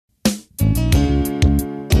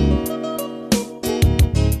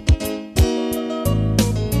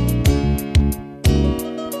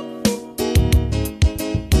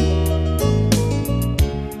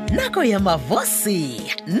nako ya mabosi,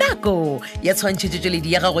 nako ya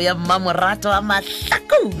tshwantšhetšetšoledi ya gago ya mmamorato a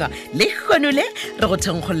mahlakong le kgonole re go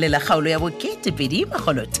thenkgolela kgaolo ya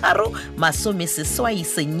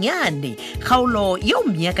bo2,3 kgaolo yeo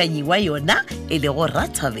meakanyi wa yona e le go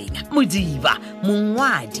Rethabile Modiba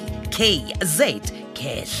mongwadi KZ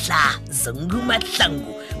Kehla Zungu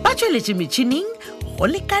Mahlangu ba tšweletše metšhining go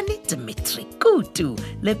lekane Dimitri Kutu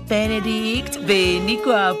le Benedict Beni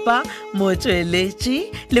Kwapa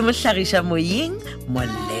motšweletši le mohlagiša moyeng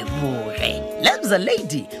Moleboge Lebza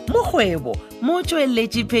Lady mokgwebo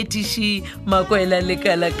motšweletši phetiši Makwela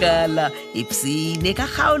lekalakala ipsine ka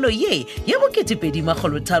kgaolo ye ya bo2,3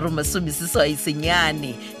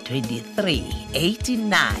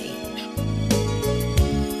 2389.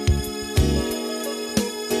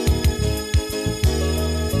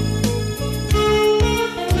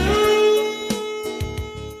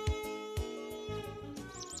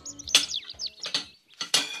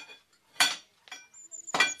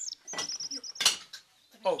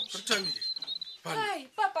 Oh, Rethabile. Hai,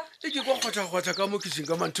 papa. E ke go kgotha ka mo kitchen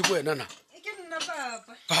ka manthe bo wena na. Ke nna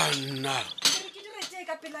papa. Banna. Ke diretse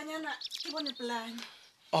ka pelanyana ke bone plan.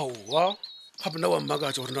 Aowa, gape nna wa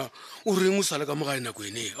mmakatša gore na o reng o sale ka mo gae nako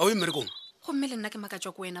ene a o e mmerekong. Gomme le nna ke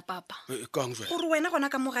makatswa ko wena papa. Kang jwale? Gore wena gona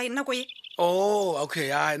ka mo gae nako e. Oh,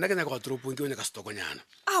 okay, ai nna ke nyaka go toropong ke o nyaka setokonyana.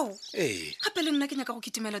 Ao. Ee. Gape le nna ke nyaka go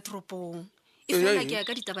kitimela toropong. E fela ke ya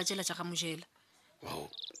ka ditaba tšela tša ga mojela. Wow.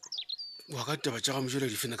 Wa ka taba tša ga mojela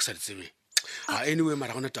di fena ke sa di tsebe. Anyway,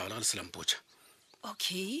 mara gona taba le ga le selampotša.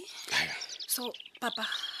 Okay. So, papa.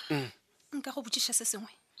 Nka go botšiša se sengwe.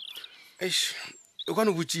 Eish, o ka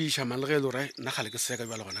no botšiša man le ge e le gore nna gale ke seka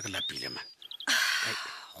bjale gona ke lapile man.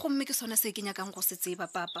 Gomme ke sona se ke nyakang go se tseba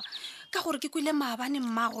papa. Ka gore ke kwile maabane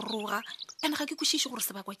mma go roga, ene ga ke kwešiše gore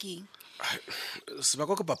se bakwa ke eng.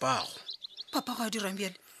 Sebakwa ke papago. Papa go a dirang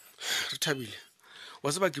bjale. Rethabile. Wa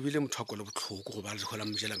tseba ke bile motho a kole botlhoko go ba le gola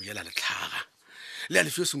mojela le tlhaga. Le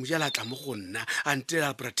Alfios mojela a tla mo go nna a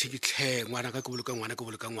ntela practice tlhe ngwana ka ke boloka ngwana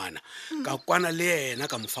ka kwana le yena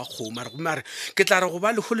ka mofa kgoma re go mare ke tla re go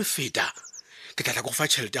ba le go le feta ke tla go fa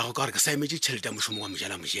tšhelete ya go ka gore ke sa emetse tšhelete ya mošomo wa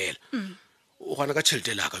mojela o gana ka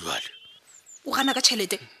tšhelete la ka jwale o gana ka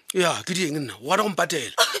tšhelete ya ke dieng nna o gana go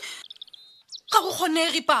mpatela ga go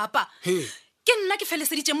kgonege papa ke nna ke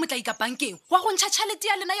feleseditše motlai ka bankeng wa go ntšha tšhelete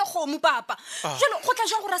ya lena ya kgomo papa jalo go tla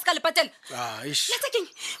jang gore a se ka le patela letsa keng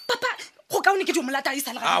papa go kaone ke di molata a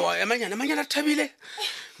isa le awa emanyana Rethabile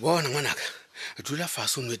bona ngwanaka dula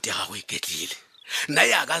fase o nwe tega go iketlile nna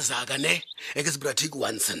yaka zaka ne e ke sebratic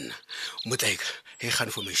once nna motlaika e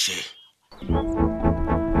gane formation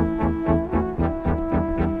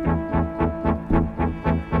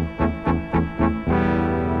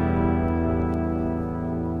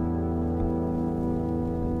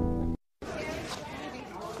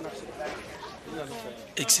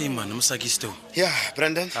man mosakisto ya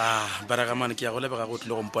Brandon baragamane ke ya go lebega go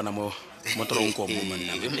tle go mpona mo motoronko mo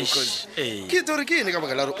monna ke tore ke ene ka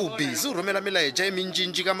baka la gore o busy o romela melaetša e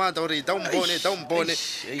mentšintši ka mata gore ta ompone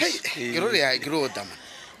ke rore ya ke ro dama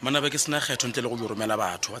mana ba ke sena kgetho ntle le go romela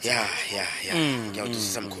batho ya ke a o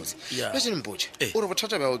tšhisa mokgotsi le se mpotše o re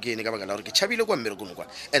bothata bjao ke ene ka baka la gore ke tšhabile kwa mmerekong kwa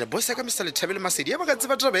and boss ya ka Mr. Lethabile Masedi ya ba ka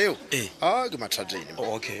tseba taba eo ke mathata ene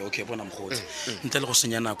okay bona mokgotsi ntle le go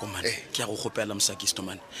senya nako man ke ya go gopela mosakisto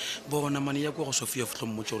man bona man ya go Sofia ftlho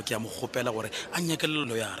mmotse gore ke ya mo gopela gore a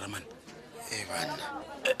nyekelelo ya ra man bana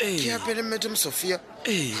ke apele Madam Sophia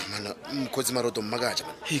mana mkhotsi maroto mmakaja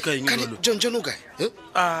man kani John o kae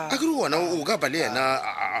a ke re wona o ka ba le yena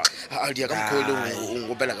a dia ka mkholo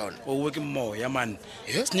o bela ka ona o we ke moya man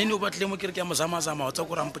sneni o batle mo kere ke ya mozama o tsa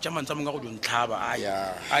go rampotsa mantsa mo nga go dintlhaba a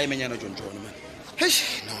menyana John man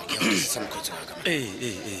no ke a tsa mkhotsi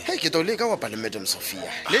ka ke to le ka wa pale Madam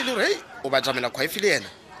Sophia le re o ba tsamela khwaifile yena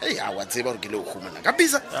a wa tseba gore ke le o khumana ka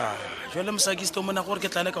bisa jwale mosakisto mona gore ke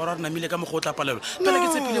tlale ka gore re namile ka mogotla palelo pele ke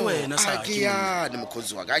tsepile wena sa ke ya ne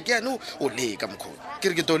mokhozi wa ka ke ya no o le ka mokhozi ke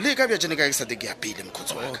re ke to le ka bja tsene ka ke sa te ke ya pele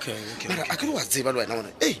mokhozi wa ka mara a ke re wa tseba le wena bona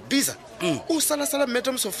bisa o sala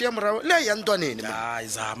Madam Sophia morao le ya ntwanene man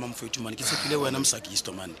zama mfethu man ke tsepile wena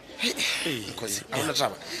mosakisto man mokhozi a ona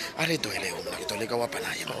taba a re doele yo mona ke to le ka wa pana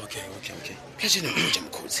ya okay ke tsene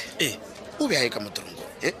mokhozi o be a ka motorongo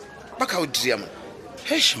ba ka o dira mo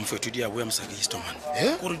mfethu di a boya mosakisto man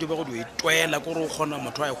gore di ba go di twela gore o kgona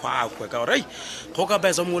motho a go akwe ka gore go ka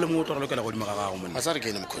baetsa mo le mo tlo re lokela go di maga gago man a sa re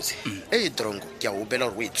ke ne mokhozi trongo ke a o bela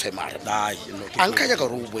gore o itshwe mare a nka ya ka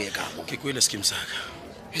gore o boye ka mo ke kwele skim saka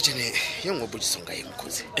tsene ye ngwe botsong ka ye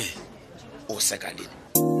mokhozi o seka lene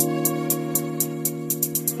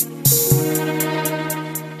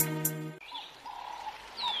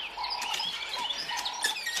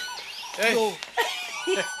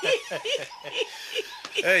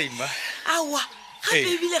Hey ma. Awa,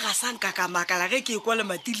 gape ebile ga sanka ka makala ge ke kwa le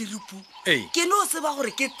matile ripu. Ke no se ba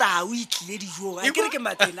gore ke tau itlile dijo ga ke re ke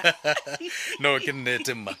matela. No ke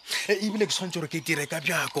nnete mma. Ebile ke tshwantse gore ke dire ka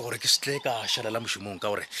bjako gore ke setle ka shalela moshomong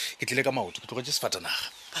ka gore ke tlile ka maoto ke tloga ke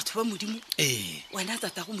sefatanaga. Batho ba modimo. Wena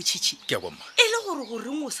tata go motšhitšhi. Ke a bomma. E le gore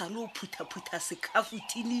gore mo sa lo phutha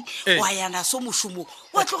sekafutini wa yana so moshomo.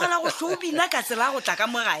 Wa tlogela go hlobina ka tsela go tla ka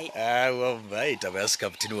mogae. Wa ba taba ya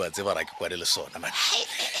sekafutini wa tseba ra ke kware le sona man.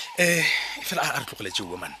 Fela a re tlogeletse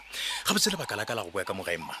o man. Ga botse le bakala ka la go bua ka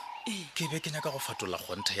mogae mma. Ke be ke nyaka go fatola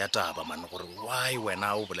kgonta ya taba man gore why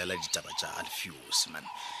wena o bolela ditaba tša Alfios man.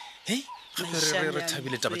 Hey, re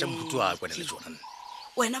thabile taba tša mohutu wa kwane le tsona.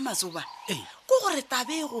 Wena Mazoba go gore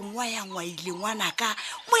tabe go ngwa ya ngwaile ngwana ka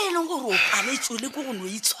mo eleng gore o paletswe le go no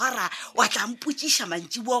itshwara wa tla mputšisha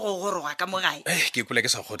mantši bua go goroga ka mogae. Ke kule ke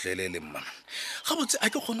sa gotlele le mma. Ga botse a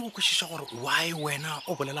ke kgone go kwešiša gore why wena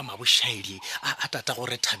o bolela maboshaedi a tata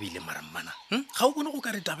gore thabile marammana. Ga o bone go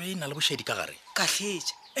ka re tabe e na le boshaedi ka gare. Ka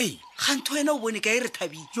tletse. Ga ntho wena o bone ka e re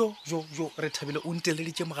thabile. Jo re thabile o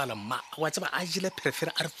nteleditše mogala mma wa tseba a jile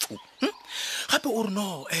pherefere a re fu. Gape o re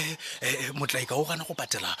no motlaika o gana go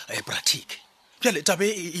patela pratic. Jale tabe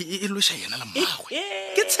e loša yena la mmagwe.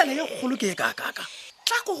 Ke tshele ye kgolo ke e kakaka.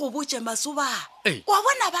 Tla go go botse Masoba. Wa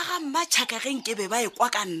bona ba ga mmatšhaka ge nkebe ba e kwa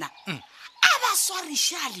ka nna. A ba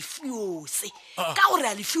swariše Alfios ka gore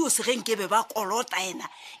Alfios ge nkebe ba kolota ena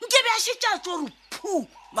nkebe a šetša tso re phu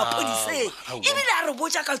maphodiseng ebile a re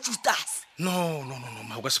botša ka Judas. No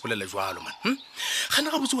ma o ka se bolele jwalo man. Ga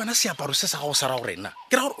ga botse wena seaparo se sa go sa ra gore nna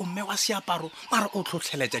ke ra gore o mme wa seaparo mara o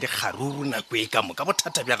tlhotlheletša dikgaruru nako e ka moka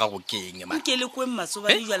bothata bja gago keng man. Ke le kwe Masoba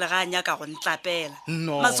le jwale ga a nyaka go ntlapela.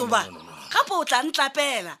 Masoba gape o tla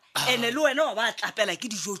ntlapela ene le wena wa ba tlapela ke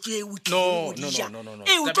dijo tše o tlile go dija.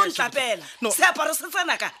 O tlo ntlapela seaparo se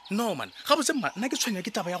tsena ka. No man ga botse mma nna ke tshwenya ke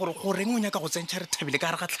taba ya gore goreng o nyaka go tsentšha re thabile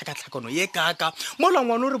ka re ga tlhakatlhakano ye kaka mo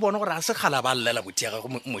langwane o re bona gore a se kgala ba llela botia ga go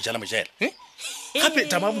mojela gape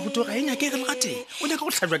taba bohuto ga e nyake re ga teng o nyaka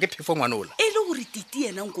go tlhajwa ke phefo ngwanola e le gore titi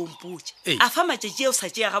ena nkompotse a fa matšatši eo sa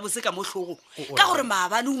tšea gabotse ka mo tlhogong ka gore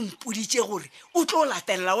maabane o mpoditše gore o tlo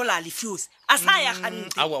latelela o la Alfios a sa ya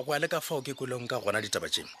gante awa go ale ka fao ke kolong ka gona ditaba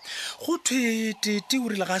tšeng go thwe titi o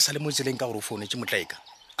rile ga a sa le mo tseleng ka gore o founetse motlaika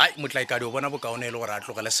ai motlaika di o bona bokaone e le gore a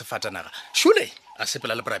tlogele sefatanaga šule a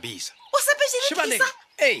sepela le brabisa o sepešedisa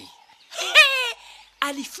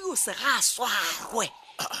Alfios ga a swarwe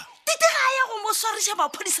titi ga ya go mo swariša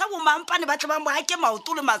maphodisa bomampane ba tle ba mo hake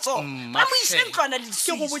maoto le matsogo ba mo iše ntlwana le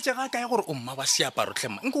ke go botse ga kae gore o mma wa seaparo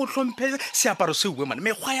tlhema nke o tlhomphe seaparo se uwe mane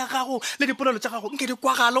mekgwa ya gago le dipolelo tša gago nke di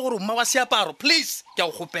kwagale gore o mma wa seaparo please ke a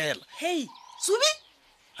go gopela hei Subi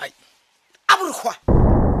a borikgwa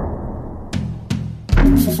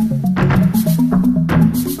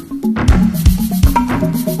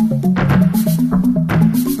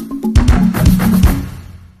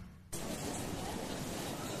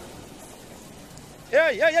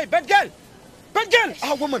Hey, bad girl!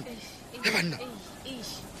 Woman!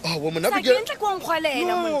 Woman, Sa ke ntle ko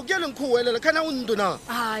nkgwalela mo. No, ke le nkhuwelela kana o ndo na.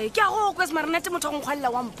 Ai, ke a go kwes marinate motho go nkgwalela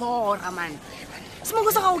wa mpora man.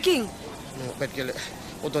 Semongo sa gago keng? No, bad girl.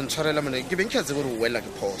 O don tshwarela mane ke beng ke tse gore o wela ke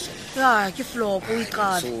phoso. Ke flop o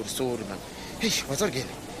iqala. Sorry man. Hey, what's again?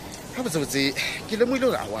 Ha botse ke le mo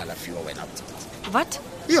ile a wala fiwa wena botse. What?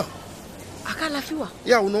 Yo. Aka lafiwa?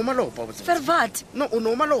 Ya o no malopo botse. Vervat. No, o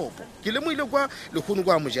no malopo. Ke le mo ile kwa le khunu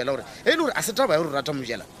kwa mojela gore e le gore a se taba ya gore rata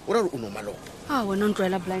mojela. O ra re o no malopo. Wena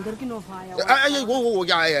ntwela blind ke no fire. Ay wo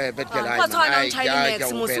ya bad girl. Ka tshwana China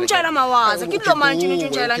Max mo sintshela mawaza ke tlo manje ne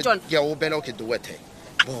ntshela ntona. Ya o bela o ke do wethe.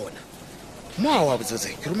 Bona. Mo wa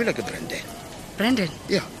botse ke rumela ke Brandon. Brandon?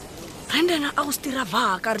 Yeah. Brandon a go stira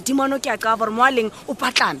vaka re dimano ke a ka gore moaleng o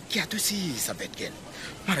patlame. Ke a tsisa bad girl.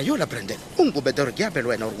 Mara yo la Brandon o ngo betere ke a bela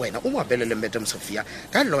wena gore wena o mo abelele Madam Sophia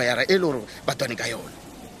ka lawyer e le gore batwane ka yona.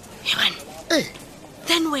 Heban.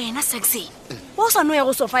 Then wena sexy o sa no ya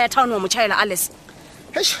go Sophia town wa mochaela Alice.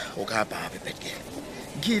 Eish o ka ba bad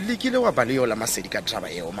girl. Ke le wa bale yo la masedi ka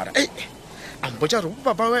traba eo mara ambotsa re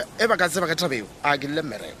papa we e ba ka tseba ka traba eo a ke le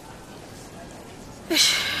merego.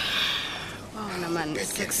 Bona man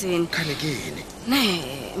sexy kana kene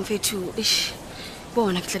ne mfethu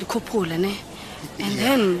bona ke tla dikhopola ne and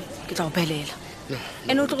then ke tla go belela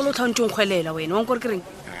ene o tlo go tlhantse ngkgwelela wena wa nkore ke reng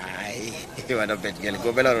ai e wana bad girl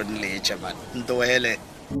go bela ro nletša man ndo hele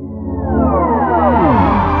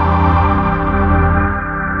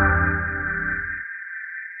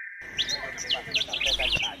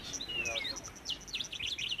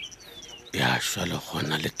ya šwale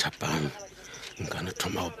gona le thapang nka no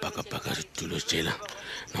thoma go paka-paka ditulo tšela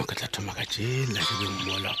no ka tla thoma ka tšela ke be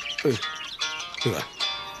mmola ke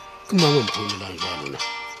mang o mkgoulelang jwa lona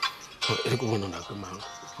e re ke bonona ke mang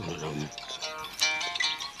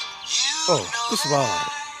Oh, ke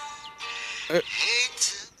Sebara.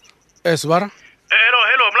 Sebara?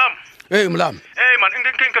 Hello, Mlam. Mlam. Man,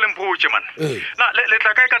 nke le mpotse man. Na le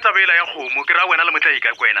tla kae ka tabela ya kgomo ke ra wena le motla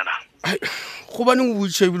ika kwena na. Go baneng o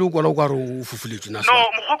itshebile o kwana o ka re o fufuletswe na.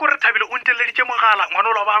 No, mogwa go re Thabile o nteleditse mogala ngwana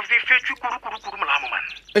o la ba fefetswe kudu Mlam man.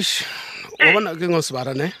 O bona ke ngo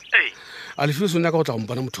Sebara ne? Alfios o nna ka go tla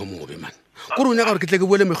mpana motho mo be man. Go re o nya ka gore ke tle ke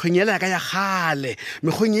boele megonyela ya ka ya gale,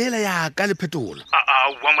 megonyela ya ka le phetola.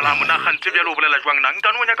 Wa Mlam na gantse bjalo o bolela jwang na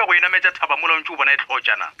nkane o nya ka go ina metsa thaba mola ntse o bona e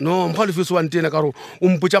tlhotsana. No, mkga Alfios wa ntena ka gore o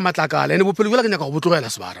mpotsa matlakala ene bophelo jela ke nya ka go botlogela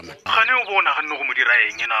Sebara man. Gane o bona ga nne go modira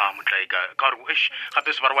eng na motlaika ka re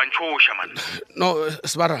gape Sebara wa ntshosha man. No,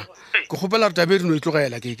 Sebara, ke gopela re tabe re no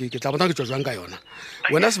itlogela ke tla bona ke tswa jwang ka yona.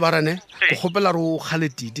 Wena Sebara ne, ke gopela re o gale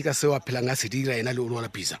titi ka se wa phelang a se dira ena le o lola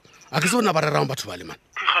pizza. A ke se bona ba rarang batho ba le man.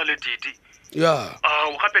 Ke gale titi. Ya.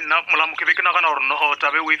 O gape nna Molamo ke be ke nagana gore no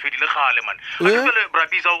tabe o e fedile gale man. Ga ke le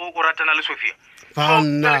Brabisa o ratana le Sofia.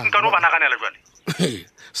 Banna. Nka no ba naganela jwale.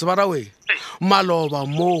 Sebara we, maloba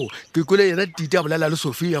mo ke kwele yena titi a bolela le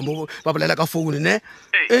Sofia mo ba bolela ka phone ne.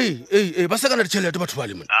 Ba sekana ditšhelete batho ba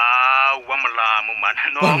le man. Wa Molamo man.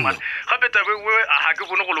 No man. Gape tabe we ha ke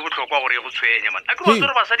bone go le botlhokwa gore e go tshwenya man. A ke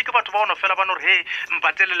re basadi ke batho ba ona fela ba no re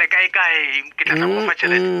mpatelele kae ke tla go fa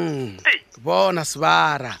tšhelete. Bona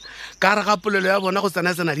Sebara, ka re ga polelo ya bona go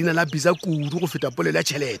tsena dina la bisa kudu go feta polelo ya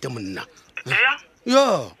tšhelete monna.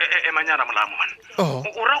 Yo. Manyana Molamo man. O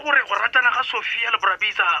ra gore go ratana ga Sofia le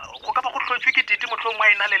Brabisa go ka ba go tlhotswe ke titi motlho mo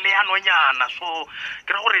ina le leanonyana so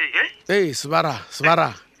ke ra gore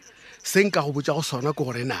Sebara se nka go botsa go sona ke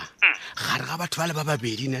gore na gare ga batho ba le ba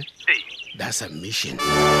babedi ne. That's a mission.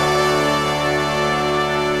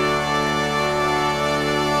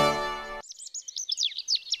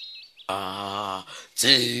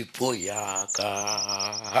 Tsepo ya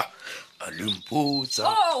ka alimputsa.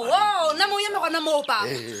 Na mo yeme gona mo ba.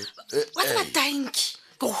 Wa tsaba tanki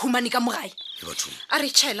go humane ka mogae. A re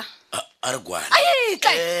tšhela. A re kwana.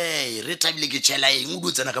 Re Thabile ke tšhela eng o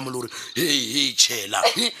dutsena ka molore. Tšhela.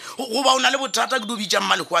 Go ba o na le bothata ke dubitsa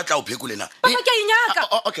mmale go atla o phekolena. Papa ke inyaka.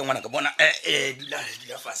 Okay ngwana ka bona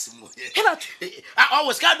dula fase mo. He batho.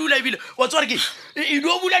 O ska dula ebile wa tswa re ke e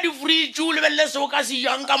do bula di fridge o lebelle se o ka se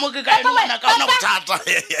yang ka mo ke ka ena ngwana ka ona bothata.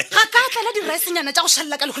 Ga ka tla di ricenyana tša go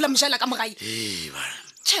shalla ka le hula mjala ka mogae. Bana.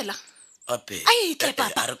 Tšhela. Ape. Tle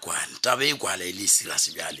papa. A re kwana tabe e kwala e le serious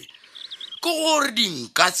bjale. Ko gore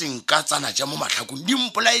dinkatsana tša mo matlhakong di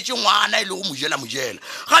mpolaetse ngwana e le go mojela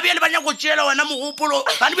ga bjale ba nya go tšela wena mogopolo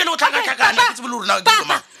gane bjale go tlhakatlhakana ke tsebole gore na ke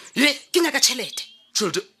ma ke nyaka tšhelete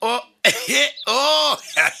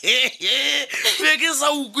be ke sa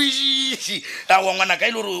ukwešiše wa ngwana ka e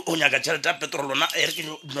le gore o nyaka tšhelete ya petrol ona e re ke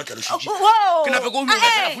dino tlhalošitše ke nape ko o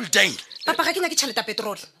full tank papa ga ke nyake tšhelete ya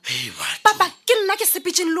petrol papa ke nna ke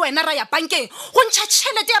sepitšeng le wena ra ya bankeng go ntšha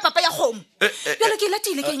tšhelete ya papa ya kgomo bjale ke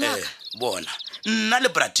latile ke nyaka bona nna le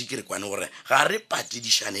brati ke re kwane gore ga re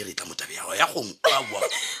patedišane re tla motabe yago ya kgomo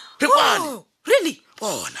re kwane really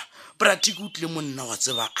bona brati ke utlile monna wa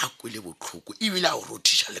tseba a kwele botlhoko ebile a o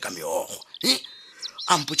rothiša le ka meogo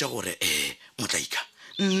a mpotsa gore motlaika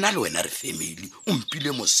nna le wena re family o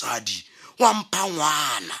mpile mosadi wa mpha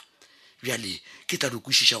ngwana bjale ke tla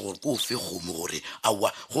dikwešiša gore ko o fe kgomo gore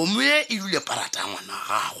aowa kgomo e dule parata ya ngwana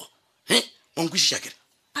gago wa nkwešiša kere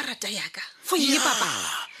parata yaka fo ye papa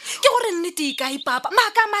ke gore nnete e kae papa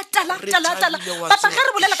maaka matala papa ga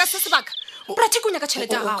re bolela ka se sebaka brati ko nyaka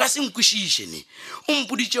tšhelete ya gago o ka se nkwešiše ne o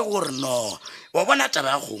mpoditše gore no wa bona taba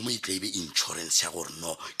ya kgomo e tla e be insurance ya gore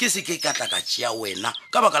no ke se ke ka tla ka tšea wena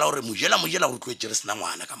ka baka la gore mojela go tlwetse re sena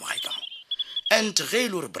ngwana ka mogae ka mo and ge e le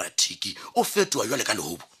gore bratiki o fetoa jwale ka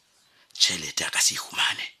lehobo tšhelete a ka se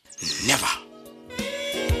humane never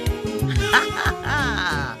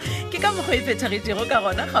ke ka mokgwa e phethagetšego ka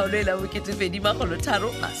gona kgaolo e la bo2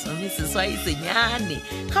 masomeseswai senyane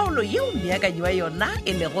kgaolo yeo meakanyi wa yona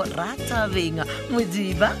e lego Ratabeng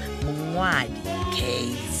Modiba mongwadi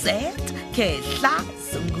KZ Kehla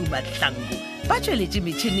Sungumahlangu ba tšweletše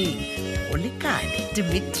metšhineng go lekane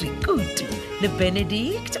Dimitri Kutu le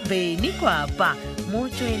Benedict Beni Kwapa mo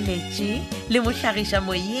tšweletše le mohlagiša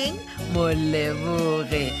moyeng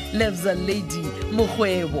Moleboge Lebza Lady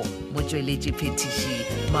Mokgwebo mo tšweletše phetiši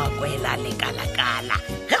Makwela Lekalakala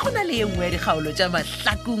ge go na le ye nngwe ya dikgaolo tša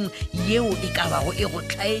mahlakong yeo e ka bago e go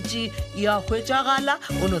tlhaetše ya hwetšagala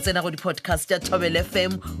o no tsena go di-podcast tša Thobel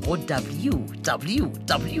FM go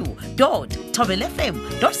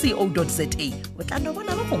www.thobelfm.co.za o tla no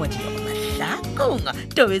bona ba go ngwadile go mahlakong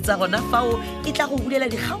tobetsa gona fao e tla go bulela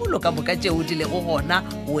dikgaolo ka moka tšeo di lego gona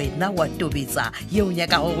wena wa tobetsa yeo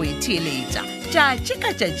nyakago go itheeletša tšatši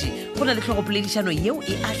ka tšatši go na le tlhogopoledišano yeo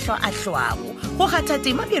e ahlwa-ahlwago go kgatha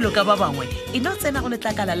tema bjelo ka ba bangwe e no tsena go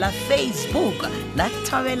letlakala la Facebook la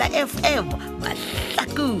Thabela FM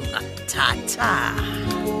mahlakong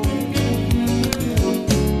thata.